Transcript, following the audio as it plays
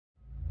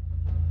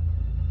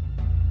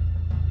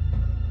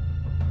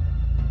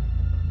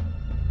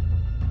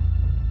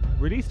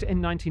Released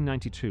in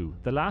 1992,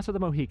 The Last of the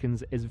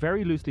Mohicans is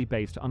very loosely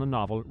based on a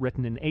novel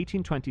written in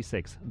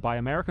 1826 by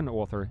American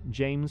author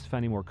James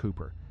Fenimore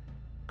Cooper.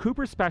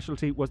 Cooper's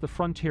specialty was the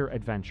frontier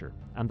adventure,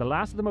 and The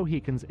Last of the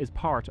Mohicans is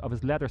part of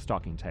his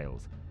Leatherstocking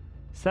tales.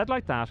 Said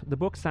like that, the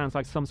book sounds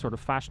like some sort of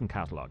fashion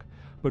catalogue,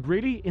 but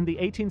really in the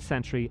 18th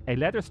century, a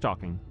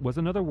leatherstocking was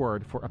another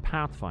word for a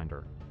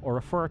pathfinder or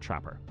a fur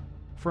trapper.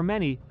 For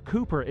many,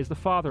 Cooper is the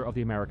father of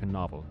the American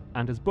novel,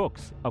 and his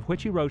books, of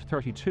which he wrote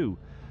 32,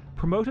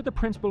 promoted the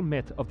principal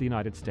myth of the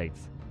United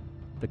States.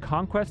 The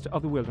conquest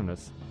of the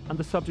wilderness and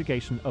the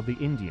subjugation of the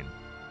Indian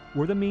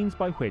were the means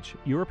by which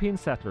European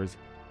settlers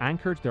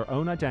anchored their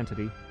own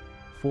identity,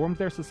 formed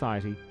their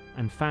society,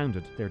 and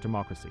founded their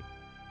democracy.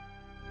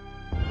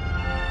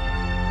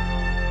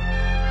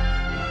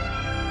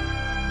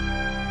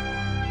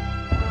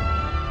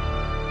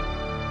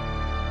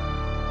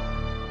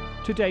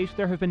 To date,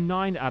 there have been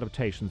 9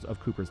 adaptations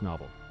of Cooper's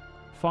novel.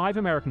 5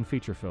 American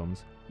feature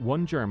films,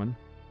 1 German,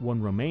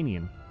 1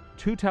 Romanian,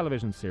 2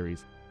 television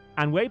series,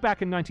 and way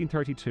back in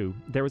 1932,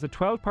 there was a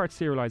 12-part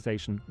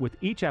serialization with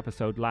each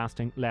episode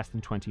lasting less than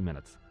 20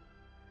 minutes.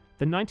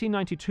 The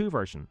 1992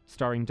 version,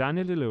 starring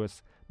Daniel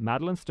Day-Lewis,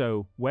 Madeleine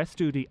Stowe, Wes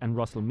Studi and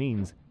Russell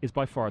Means, is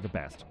by far the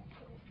best.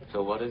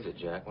 So what is it,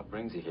 Jack? What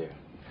brings you here?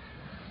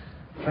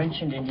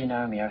 French and Indian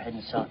Army are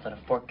heading south out of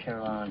Fort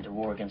Caroline to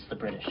war against the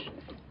British.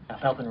 I'm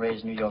helping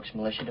raise New York's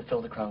militia to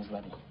fill the Crown's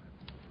levy.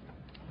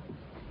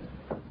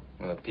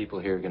 Well, the people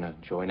here are going to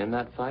join in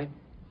that fight?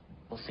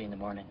 We'll see in the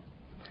morning.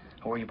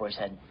 Where are you boys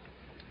heading?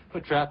 For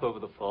a trap over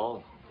the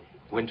fall.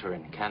 Winter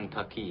in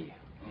Kentucky.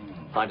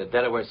 Find a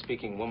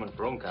Delaware-speaking woman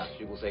for Uncas.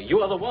 She will say,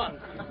 "You are the one.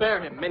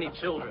 Bear him many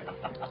children."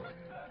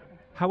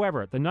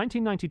 However, the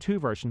 1992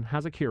 version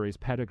has a curious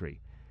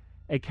pedigree.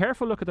 A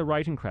careful look at the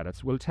writing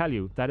credits will tell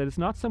you that it is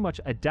not so much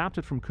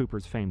adapted from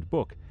Cooper's famed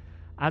book,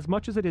 as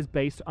much as it is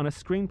based on a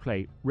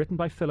screenplay written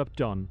by Philip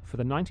Dunn for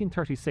the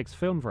 1936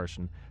 film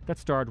version that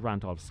starred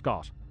Randolph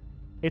Scott.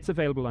 It's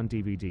available on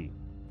DVD.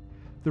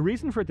 The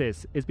reason for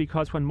this is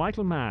because when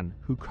Michael Mann,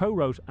 who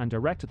co-wrote and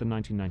directed the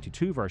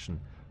 1992 version,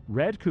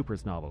 read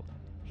Cooper's novel,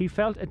 he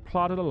felt it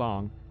plodded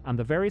along and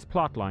the various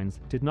plot lines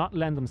did not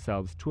lend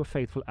themselves to a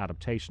faithful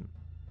adaptation.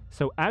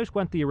 So out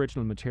went the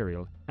original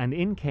material and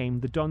in came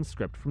the Dunn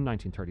script from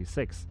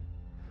 1936.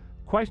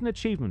 Quite an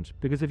achievement,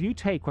 because if you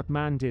take what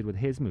Mann did with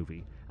his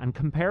movie and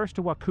compare it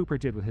to what Cooper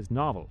did with his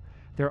novel,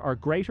 there are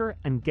greater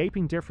and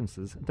gaping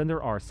differences than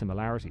there are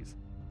similarities.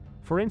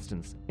 For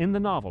instance, in the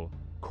novel,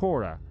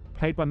 Cora,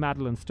 played by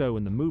Madeleine Stowe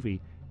in the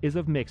movie, is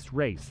of mixed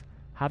race,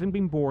 having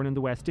been born in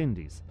the West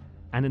Indies,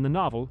 and in the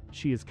novel,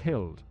 she is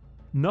killed.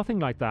 Nothing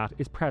like that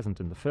is present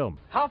in the film.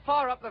 How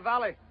far up the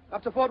valley?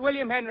 Up to Fort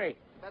William, Henry?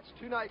 That's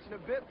 2 nights and a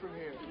bit from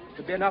here.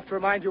 Should be enough to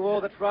remind you all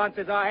that France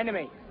is our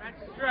enemy.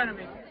 France is your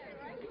enemy.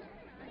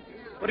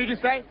 What did you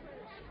say?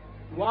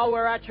 While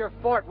we're at your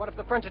fort, what if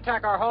the French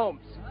attack our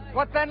homes?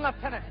 What then,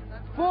 Lieutenant?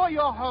 For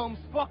your homes,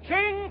 For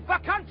king, for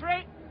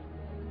country!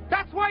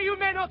 That's why you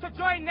men ought to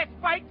join this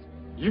fight!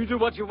 You do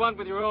what you want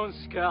with your own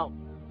scalp.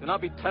 Do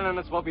not be telling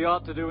us what we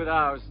ought to do with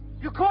ours.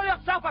 You call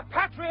yourself a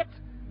patriot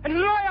and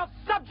loyal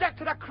subject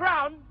to the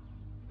crown?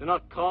 Do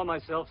not call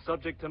myself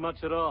subject to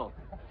much at all.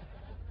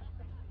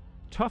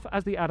 Tough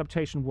as the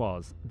adaptation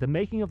was, the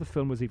making of the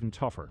film was even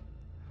tougher.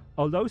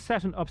 Although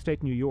set in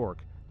upstate New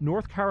York,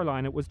 North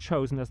Carolina was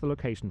chosen as the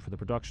location for the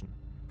production.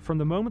 From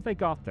the moment they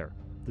got there,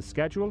 the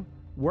schedule,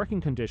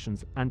 working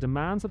conditions, and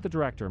demands of the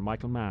director,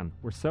 Michael Mann,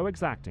 were so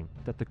exacting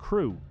that the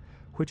crew,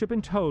 which had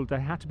been told they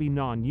had to be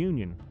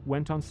non-union,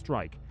 went on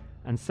strike,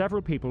 and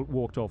several people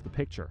walked off the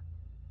picture.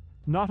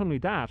 Not only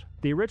that,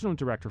 the original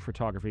director of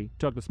photography,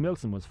 Douglas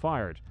Milsom, was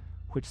fired,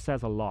 which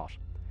says a lot.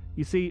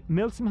 You see,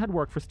 Milsom had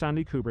worked for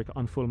Stanley Kubrick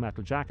on Full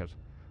Metal Jacket,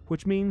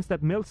 which means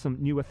that Milsom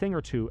knew a thing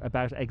or two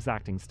about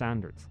exacting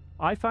standards.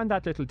 I find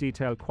that little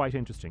detail quite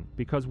interesting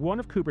because one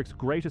of Kubrick's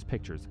greatest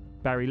pictures,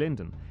 Barry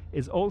Lyndon,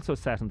 is also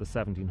set in the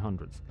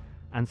 1700s,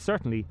 and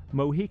certainly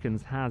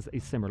Mohicans has a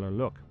similar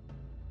look.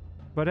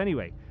 But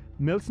anyway,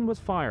 Milsom was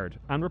fired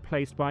and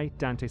replaced by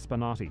Dante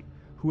Spinotti,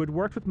 who had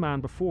worked with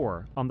Mann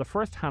before on the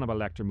first Hannibal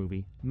Lecter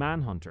movie,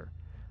 Manhunter,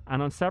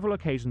 and on several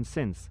occasions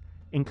since,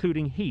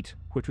 including Heat,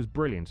 which was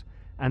brilliant,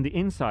 and The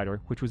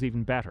Insider, which was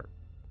even better.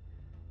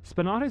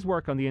 Spinotti's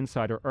work on The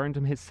Insider earned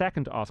him his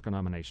second Oscar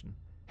nomination.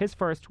 His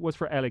first was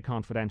for LA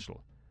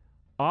Confidential.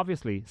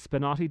 Obviously,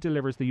 Spinotti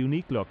delivers the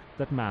unique look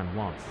that Mann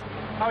wants.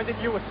 How is it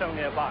you were so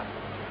nearby?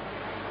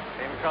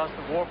 Came across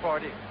the war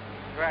party.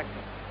 Correct.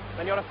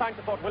 Then you're assigned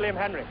to Fort William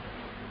Henry.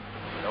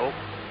 Nope.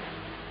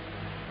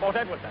 Fort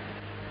Edward, then.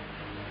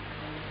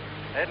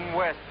 Heading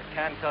west to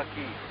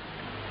Kentucky.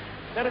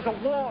 There is a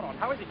war on.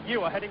 How is it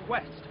you are heading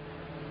west?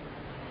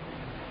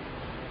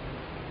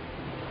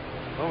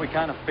 Well, we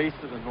kind of faced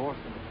to the north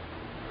and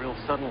real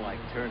sudden like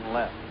turned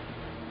left.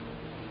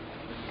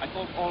 I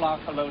thought all our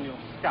colonial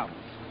scouts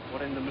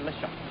were in the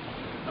militia.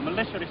 The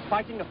militia is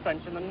fighting the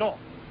French in the north.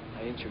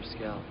 I ain't your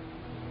scout.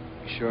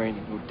 You sure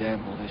ain't no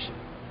damn militia.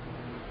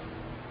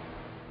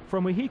 For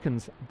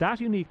Mohicans,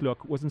 that unique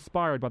look was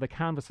inspired by the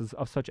canvases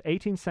of such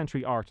 18th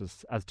century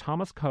artists as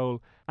Thomas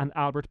Cole and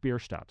Albert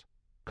Bierstadt.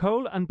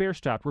 Kohl and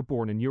Bierstadt were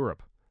born in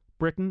Europe,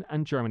 Britain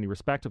and Germany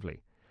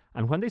respectively,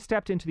 and when they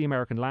stepped into the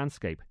American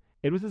landscape,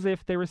 it was as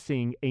if they were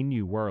seeing a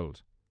new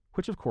world,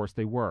 which of course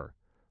they were.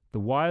 The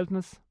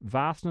wildness,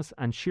 vastness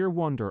and sheer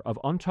wonder of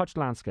untouched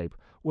landscape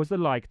was the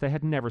like they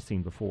had never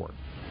seen before.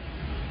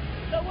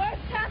 The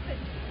worst happened.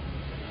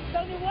 If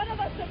only one of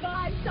us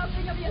survived,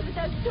 something of the other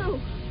does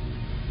too.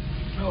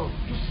 No,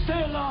 you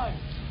stay alive.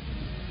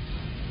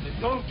 If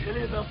they don't kill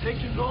you, they'll take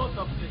you north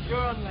up to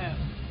Huron land.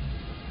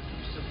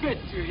 You submit,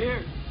 you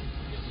hear?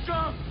 You're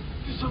strong.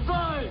 You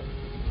survive.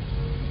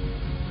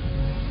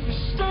 You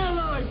stay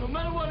alive no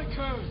matter what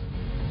occurs.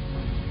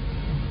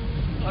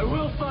 I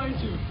will find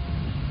you.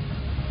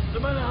 No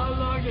matter how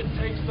long it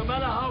takes, no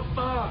matter how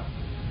far.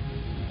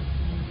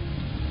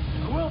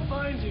 I will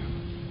find you.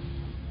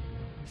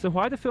 So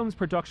while the film's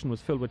production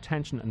was filled with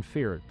tension and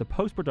fear, the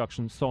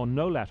post-production saw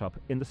no let-up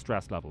in the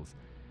stress levels.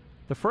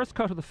 The first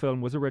cut of the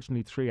film was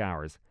originally 3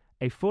 hours,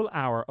 a full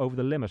hour over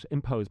the limit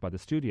imposed by the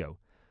studio.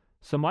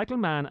 So Michael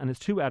Mann and his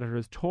 2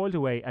 editors toiled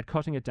away at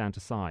cutting it down to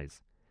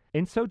size.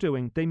 In so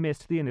doing, they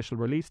missed the initial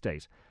release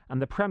date,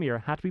 and the premiere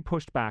had to be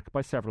pushed back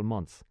by several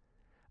months.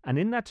 And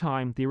in that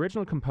time, the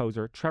original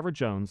composer, Trevor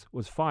Jones,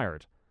 was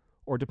fired,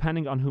 or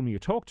depending on whom you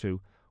talk to,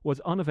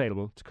 was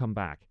unavailable to come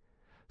back.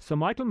 So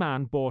Michael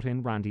Mann brought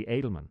in Randy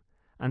Edelman.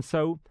 And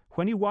so,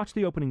 when you watch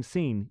the opening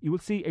scene, you will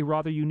see a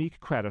rather unique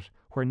credit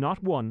where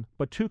not one,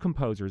 but 2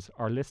 composers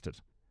are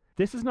listed.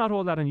 This is not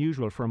all that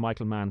unusual for a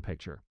Michael Mann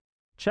picture.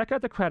 Check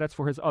out the credits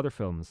for his other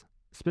films,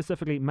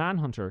 specifically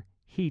Manhunter,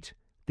 Heat,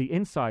 The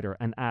Insider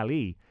and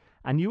Ali,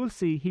 and you will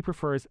see he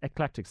prefers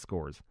eclectic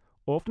scores,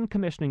 often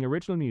commissioning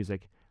original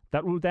music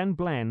that will then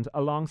blend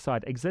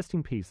alongside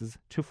existing pieces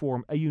to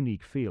form a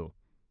unique feel.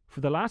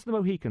 For The Last of the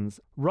Mohicans,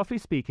 roughly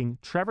speaking,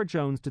 Trevor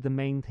Jones did the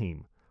main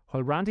theme,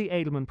 while Randy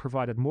Edelman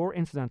provided more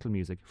incidental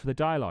music for the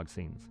dialogue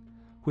scenes,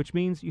 which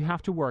means you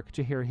have to work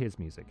to hear his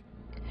music.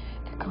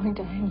 They're going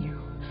to hang you.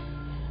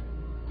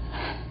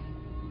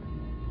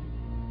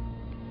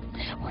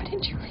 Why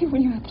didn't you leave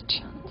when you had the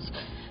chance?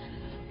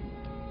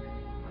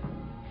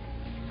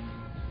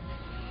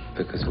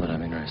 Because what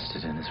I'm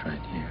interested in is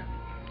right here.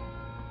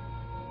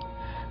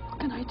 What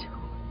can I do?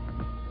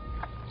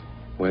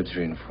 Webb's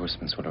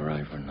reinforcements will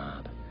arrive or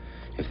not.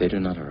 If they do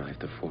not arrive,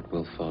 the fort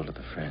will fall to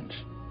the French.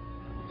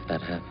 If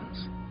that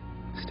happens,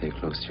 stay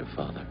close to your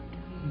father.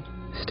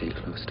 Stay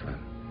close to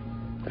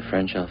him. The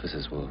French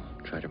officers will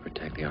try to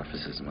protect the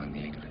officers among the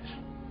English.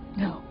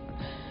 No.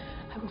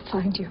 I will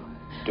find you.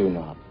 Do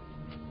not.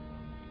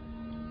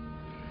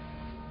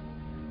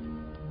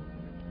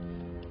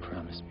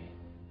 Promise me.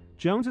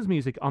 Jones's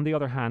music, on the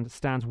other hand,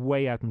 stands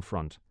way out in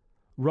front.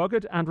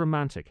 Rugged and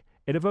romantic,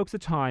 it evokes a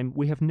time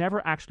we have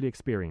never actually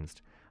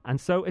experienced, and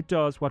so it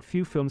does what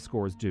few film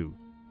scores do.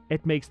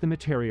 It makes the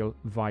material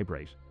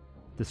vibrate.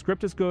 The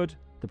script is good,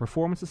 the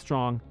performance is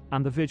strong,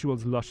 and the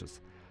visuals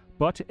luscious.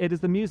 But it is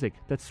the music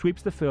that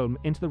sweeps the film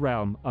into the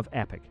realm of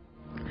epic.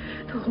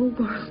 The whole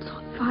world's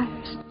on fire.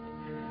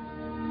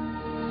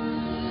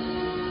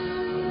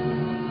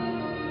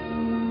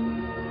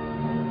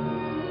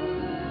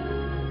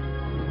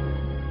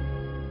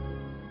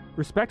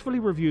 Respectfully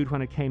reviewed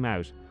when it came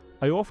out,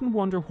 I often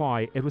wonder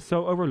why it was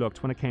so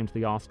overlooked when it came to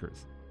the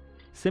Oscars.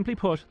 Simply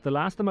put, The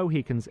Last of the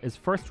Mohicans is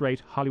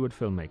first-rate Hollywood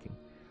filmmaking.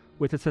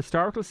 With its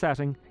historical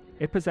setting,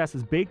 it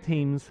possesses big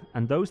themes,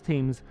 and those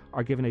themes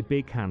are given a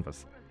big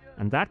canvas.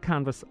 And that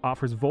canvas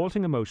offers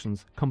vaulting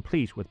emotions,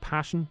 complete with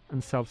passion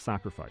and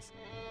self-sacrifice.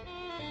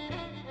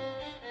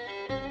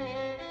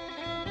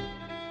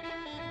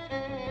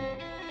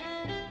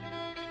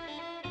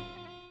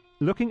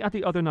 Looking at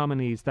the other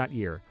nominees that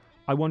year,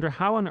 I wonder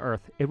how on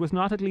earth it was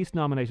not at least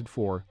nominated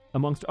for,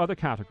 amongst other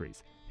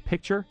categories,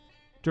 picture,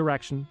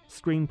 direction,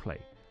 screenplay,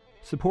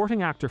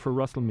 supporting actor for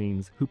Russell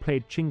Means, who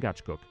played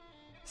Chingachgook,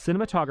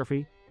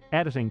 cinematography,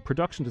 editing,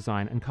 production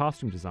design and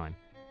costume design.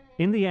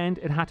 In the end,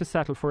 it had to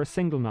settle for a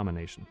single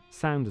nomination,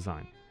 sound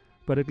design,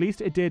 but at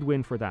least it did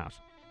win for that.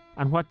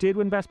 And what did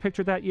win Best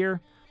Picture that year?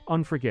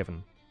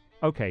 Unforgiven.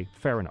 Okay,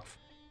 fair enough.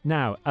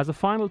 Now, as a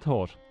final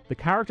thought, the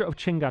character of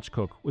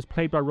Chingachgook was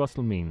played by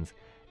Russell Means,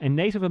 a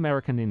Native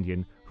American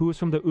Indian who was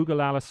from the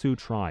Oglala Sioux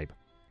tribe.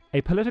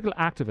 A political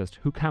activist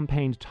who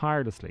campaigned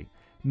tirelessly,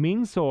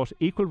 Means sought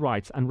equal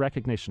rights and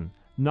recognition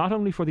not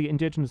only for the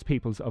indigenous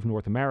peoples of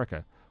North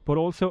America, but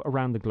also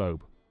around the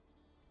globe.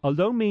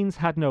 Although Means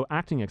had no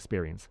acting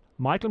experience,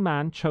 Michael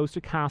Mann chose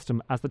to cast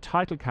him as the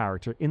title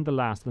character in The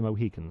Last of the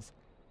Mohicans.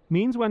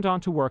 Means went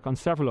on to work on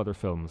several other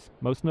films,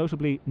 most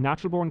notably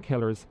Natural Born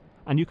Killers,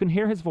 and you can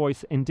hear his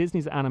voice in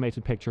Disney's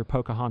animated picture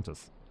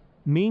Pocahontas.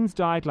 Means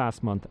died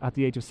last month at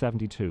the age of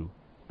 72,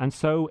 and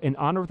so, in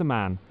honour of the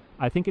man,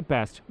 I think it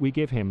best we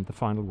give him the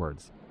final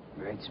words.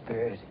 Great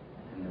Spirit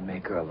and the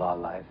maker of all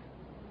life.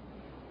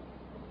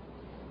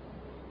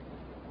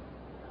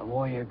 A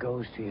warrior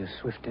goes to you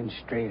swift and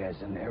straight as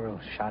an arrow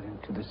shot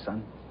into the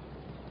sun.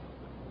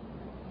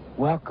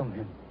 Welcome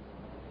him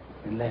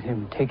and let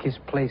him take his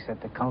place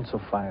at the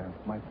council fire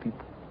of my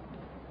people.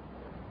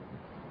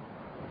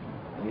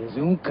 He is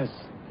Uncas,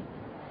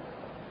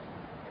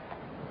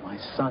 my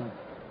son.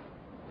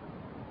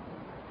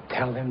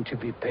 tell him to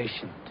be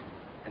patient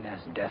and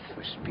ask death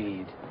for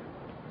speed.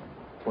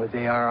 For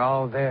they are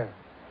all there,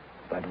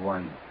 but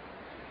one.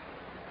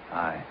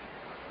 I,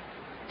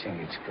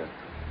 Chingachgook,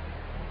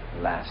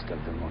 last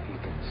of the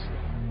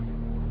Mohicans.